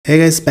Hey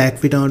guys,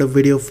 back with another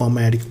video from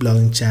my Addict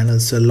Blogging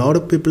channel. So a lot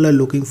of people are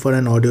looking for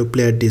an audio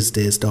player these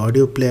days. The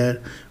audio player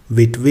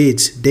with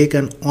which they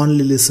can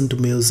only listen to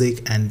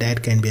music, and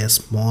that can be a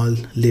small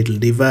little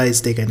device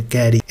they can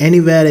carry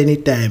anywhere,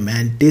 anytime.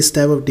 And this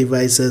type of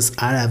devices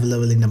are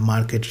available in the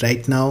market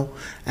right now.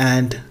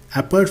 And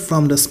apart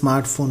from the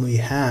smartphone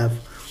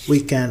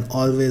we can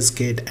always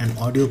get an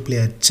audio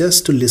player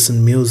just to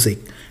listen music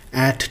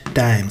at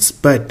times.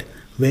 But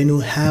when you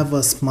have a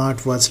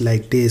smartwatch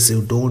like this,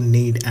 you don't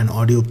need an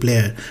audio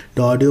player.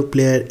 The audio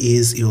player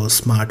is your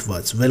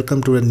smartwatch.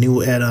 Welcome to the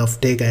new era of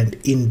tech, and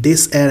in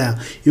this era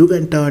you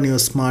can turn your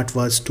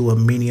smartwatch to a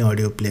mini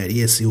audio player.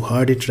 Yes, you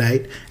heard it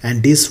right.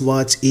 And this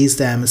watch is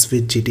the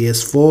Amazfit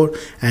GTS 4,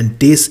 and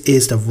this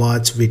is the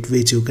watch with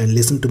which you can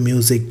listen to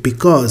music,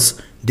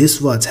 because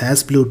this watch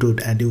has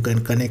Bluetooth and you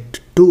can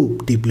connect to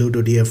the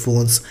Bluetooth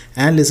earphones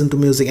and listen to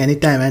music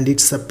anytime, and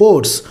it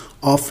supports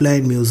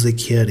offline music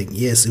hearing.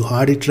 Yes, you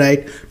heard it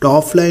right. The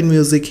offline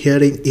music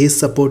hearing is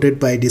supported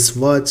by this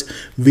watch,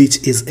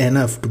 which is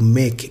enough to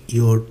make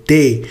your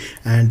day.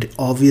 And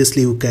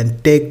obviously you can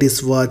take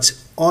this watch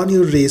on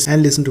your wrist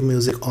and listen to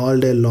music all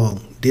day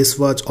long. This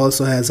watch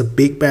also has a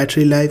big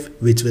battery life,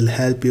 which will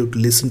help you to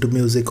listen to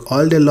music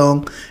all day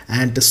long,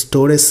 and the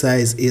storage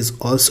size is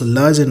also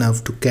large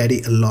enough to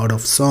carry a lot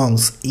of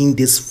songs in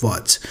this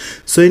watch.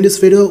 So in this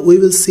video we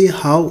will see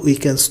how we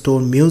can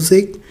store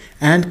music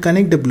and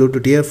connect the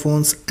Bluetooth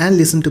earphones and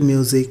listen to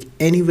music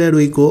anywhere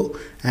we go.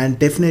 And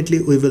definitely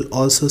we will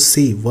also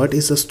see what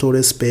is the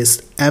storage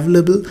space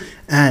available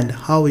and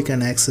how we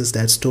can access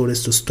that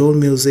storage to store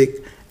music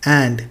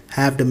and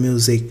have the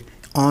music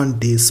on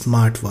the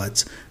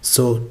smartwatch.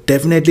 So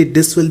definitely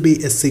this will be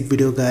a sick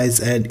video, guys,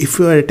 and if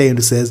you are a tech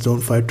enthusiast,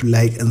 don't forget to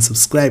like and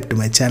subscribe to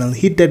my channel.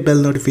 Hit that bell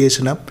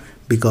notification up,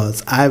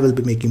 because I will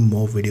be making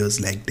more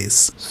videos like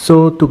this.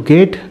 So to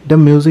get the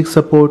music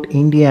support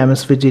in the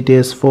Amazfit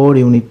GTS 4,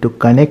 you need to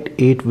connect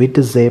it with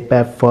the Zepp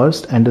app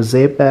first, and the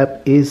Zepp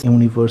app is a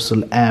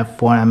universal app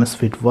for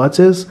Amazfit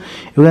watches.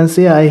 You can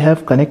see I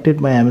have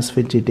connected my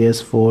Amazfit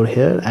GTS 4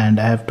 here, and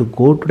I have to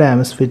go to the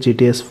Amazfit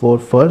GTS 4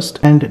 first,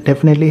 and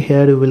definitely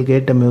here you will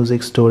get the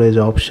music storage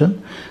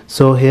option.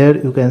 So here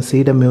you can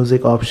see the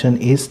music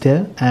option is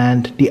there,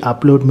 and the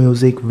upload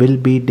music will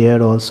be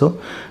there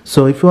also.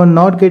 So if you are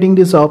not getting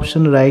this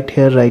option right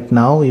here right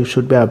now, you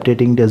should be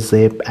updating the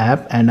Zepp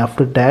app, and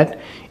after that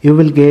you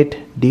will get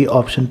the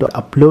option to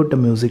upload the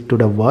music to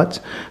the watch.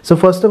 So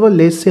first of all,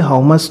 let's see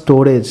how much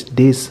storage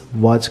this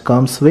watch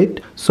comes with.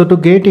 So to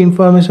get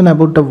information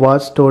about the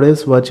watch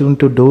storage, what you need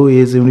to do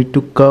is you need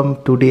to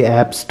come to the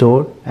app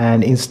store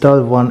and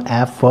install one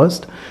app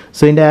first.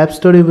 So in the app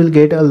store you will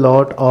get a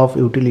lot of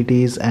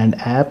utilities and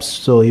apps.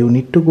 So you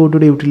need to go to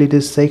the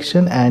utilities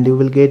section and you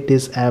will get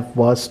this app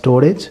watch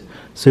storage.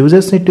 So you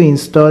just need to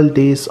install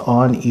this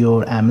on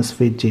your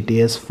Amazfit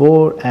GTS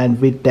 4,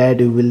 and with that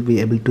you will be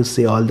able to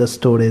see all the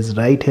storage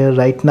right here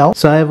right now.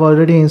 So I have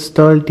already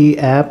installed the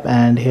app,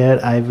 and here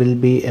I will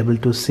be able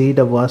to see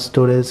the watch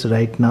storage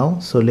right now.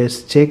 So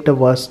let's check the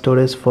watch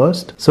storage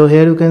first. So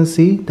here you can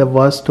see the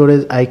watch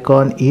storage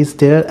icon is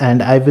there,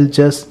 and I will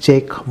just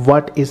check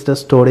what is the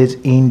storage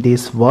in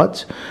this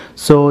watch.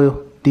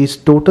 So this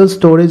total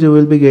storage you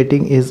will be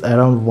getting is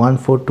around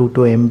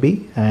 1422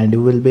 MB, and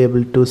you will be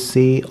able to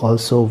see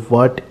also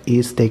what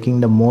is taking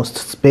the most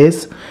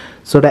space.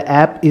 So the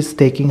app is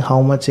taking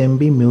how much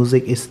MB,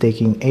 music is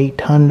taking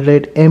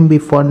 800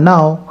 MB for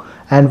now,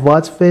 and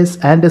watch face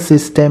and the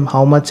system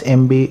how much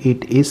MB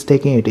it is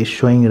taking, it is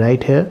showing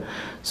right here.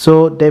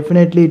 So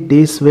definitely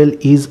this will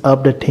ease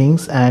up the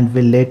things and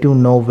will let you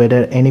know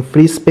whether any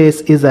free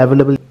space is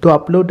available to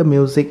upload the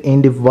music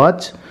in the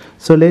watch.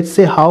 So let's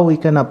see how we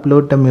can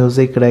upload the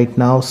music right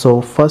now.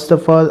 So first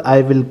of all,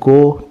 I will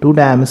go to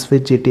the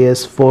Amazfit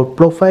GTS 4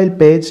 profile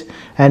page,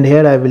 and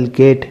here I will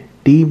get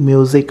the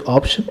music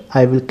option.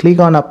 I will click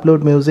on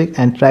upload music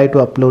and try to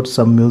upload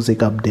some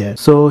music up there.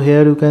 So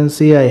here you can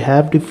see I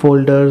have the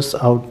folders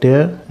out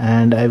there,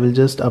 and I will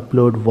just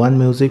upload one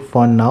music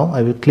for now.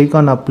 I will click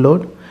on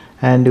upload,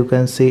 and you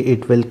can see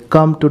it will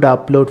come to the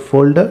upload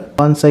folder.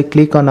 Once I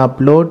click on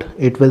upload,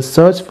 it will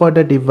search for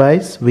the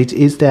device, which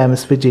is the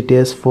Amazfit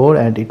GTS 4,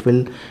 and it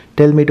will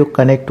tell me to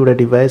connect to the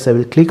device. I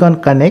will click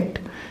on connect,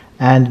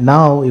 and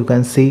now you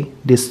can see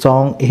this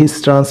song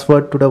is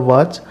transferred to the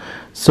watch.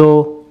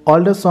 So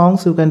all the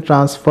songs you can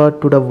transfer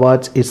to the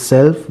watch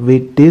itself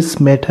with this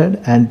method,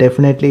 and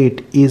definitely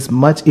it is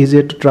much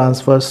easier to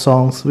transfer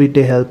songs with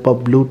the help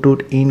of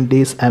Bluetooth in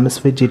this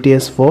Amazfit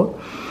GTS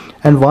 4.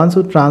 And once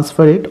you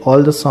transfer it,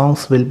 all the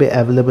songs will be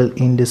available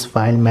in this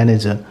file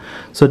manager.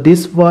 So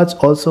this watch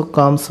also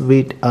comes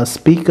with a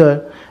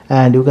speaker,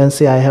 and you can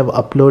see I have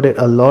uploaded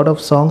a lot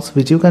of songs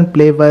which you can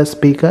play via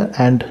speaker,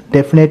 and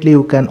definitely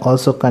you can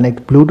also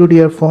connect Bluetooth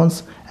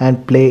earphones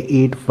and play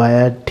it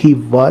via the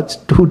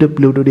watch to the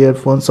Bluetooth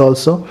earphones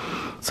also.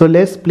 So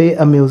let's play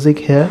a music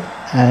here,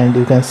 and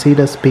you can see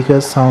the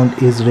speaker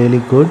sound is really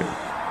good,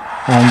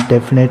 and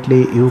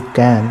definitely you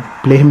can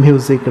play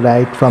music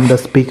right from the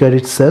speaker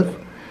itself.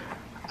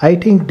 I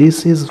think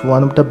this is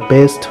one of the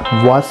best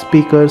watch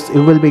speakers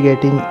you will be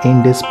getting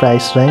in this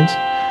price range.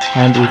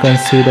 and you can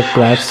see the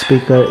crowd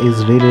speaker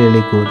is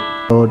really good.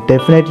 So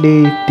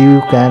definitely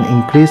you can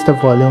increase the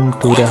volume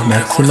to the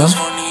maximum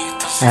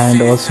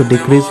and also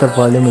decrease the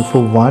volume if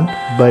you want,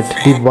 but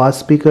the watch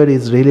speaker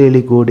is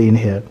really good in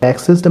here. To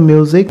access the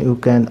music, you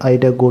can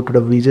either go to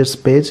the widgets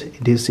page,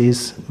 this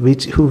is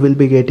which you will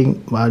be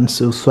getting once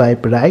you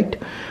swipe right,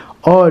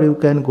 or you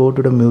can go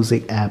to the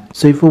music app.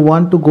 So if you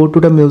want to go to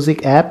the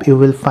music app, you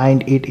will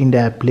find it in the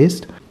app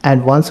list,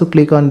 and once you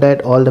click on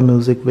that, all the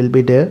music will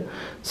be there.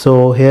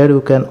 So here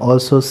you can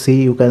also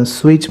see you can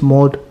switch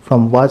mode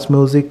from watch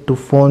music to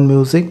phone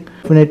music.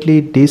 Definitely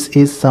this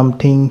is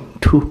something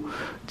to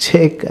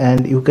check,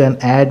 and you can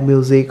add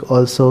music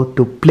also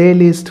to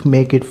playlist,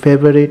 make it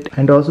favorite,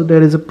 and also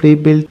there is a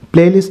pre-built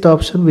playlist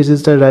option which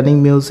is the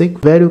running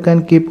music, where you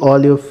can keep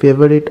all your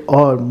favorite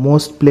or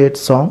most played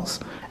songs,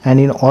 and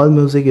in all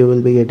music you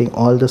will be getting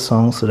all the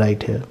songs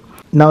right here.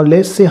 Now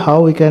let's see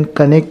how we can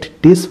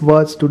connect this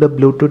watch to the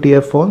Bluetooth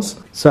earphones.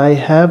 So I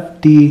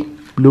have the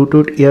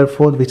Bluetooth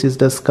earphone which is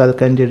the Skull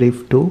Candy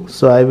Rift 2.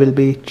 So I will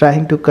be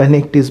trying to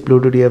connect this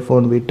Bluetooth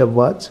earphone with the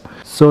watch.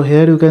 So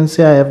here you can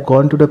see I have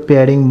gone to the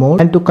pairing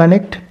mode, and to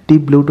connect the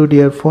Bluetooth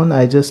earphone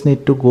I just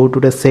need to go to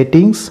the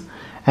settings,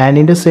 and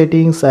in the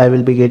settings I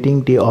will be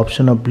getting the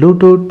option of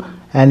Bluetooth,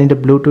 and in the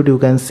Bluetooth you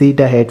can see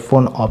the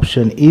headphone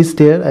option is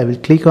there. I will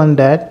click on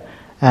that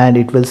and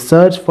it will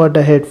search for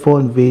the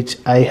headphone which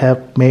I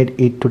have made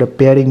it to the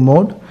pairing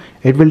mode.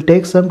 It will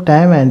take some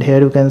time, and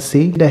here you can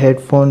see the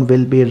headphone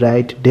will be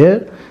right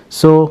there.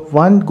 So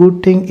one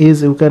good thing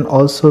is you can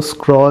also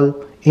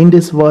scroll in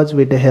this watch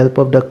with the help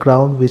of the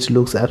crown, which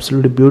looks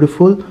absolutely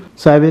beautiful.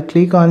 So I will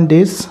click on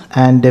this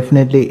and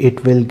definitely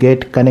it will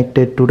get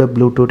connected to the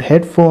Bluetooth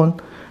headphone,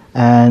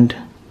 and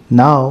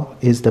now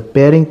is the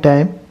pairing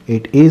time.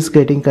 It is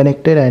getting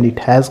connected and it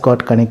has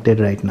got connected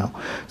right now.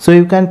 So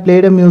you can play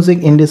the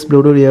music in this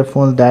Bluetooth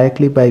earphone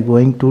directly by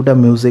going to the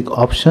music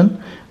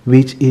option,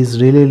 which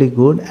is really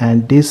good,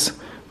 and this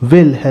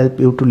will help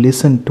you to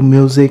listen to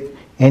music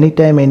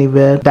anytime,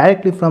 anywhere,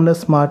 directly from the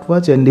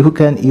smartwatch. And you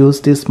can use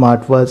this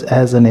smartwatch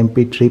as an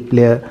MP3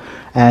 player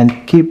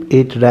and keep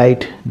it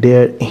right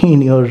there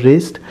in your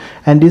wrist.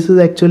 And this is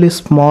actually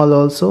small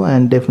also,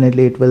 and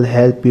definitely it will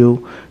help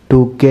you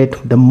to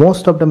get the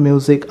most of the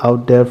music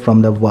out there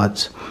from the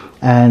watch.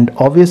 And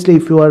obviously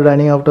if you are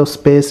running out of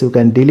space, you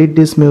can delete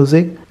this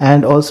music,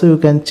 and also you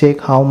can check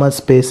how much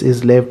space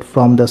is left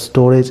from the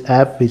storage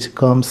app which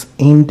comes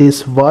in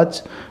this watch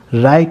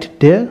right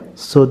there.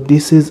 So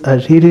this is a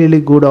really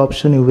good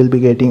option you will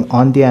be getting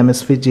on the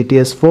Amazfit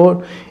GTS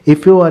 4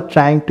 if you are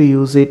trying to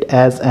use it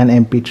as an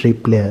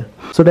MP3 player.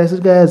 So that's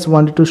it guys,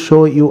 wanted to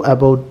show you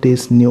about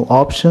this new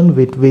option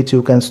with which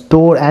you can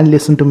store and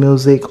listen to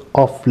music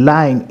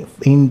offline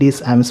in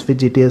this Amazfit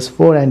GTS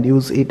 4 and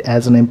use it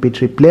as an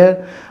MP3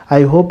 player.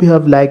 I hope you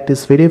have liked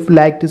this video. If you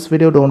like this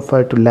video, don't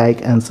forget to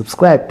like and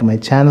subscribe to my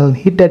channel.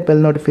 Hit that bell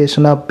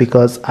notification up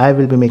because I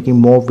will be making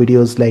more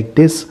videos like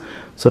this.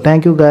 So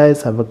thank you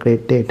guys, have a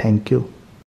great day. Thank you.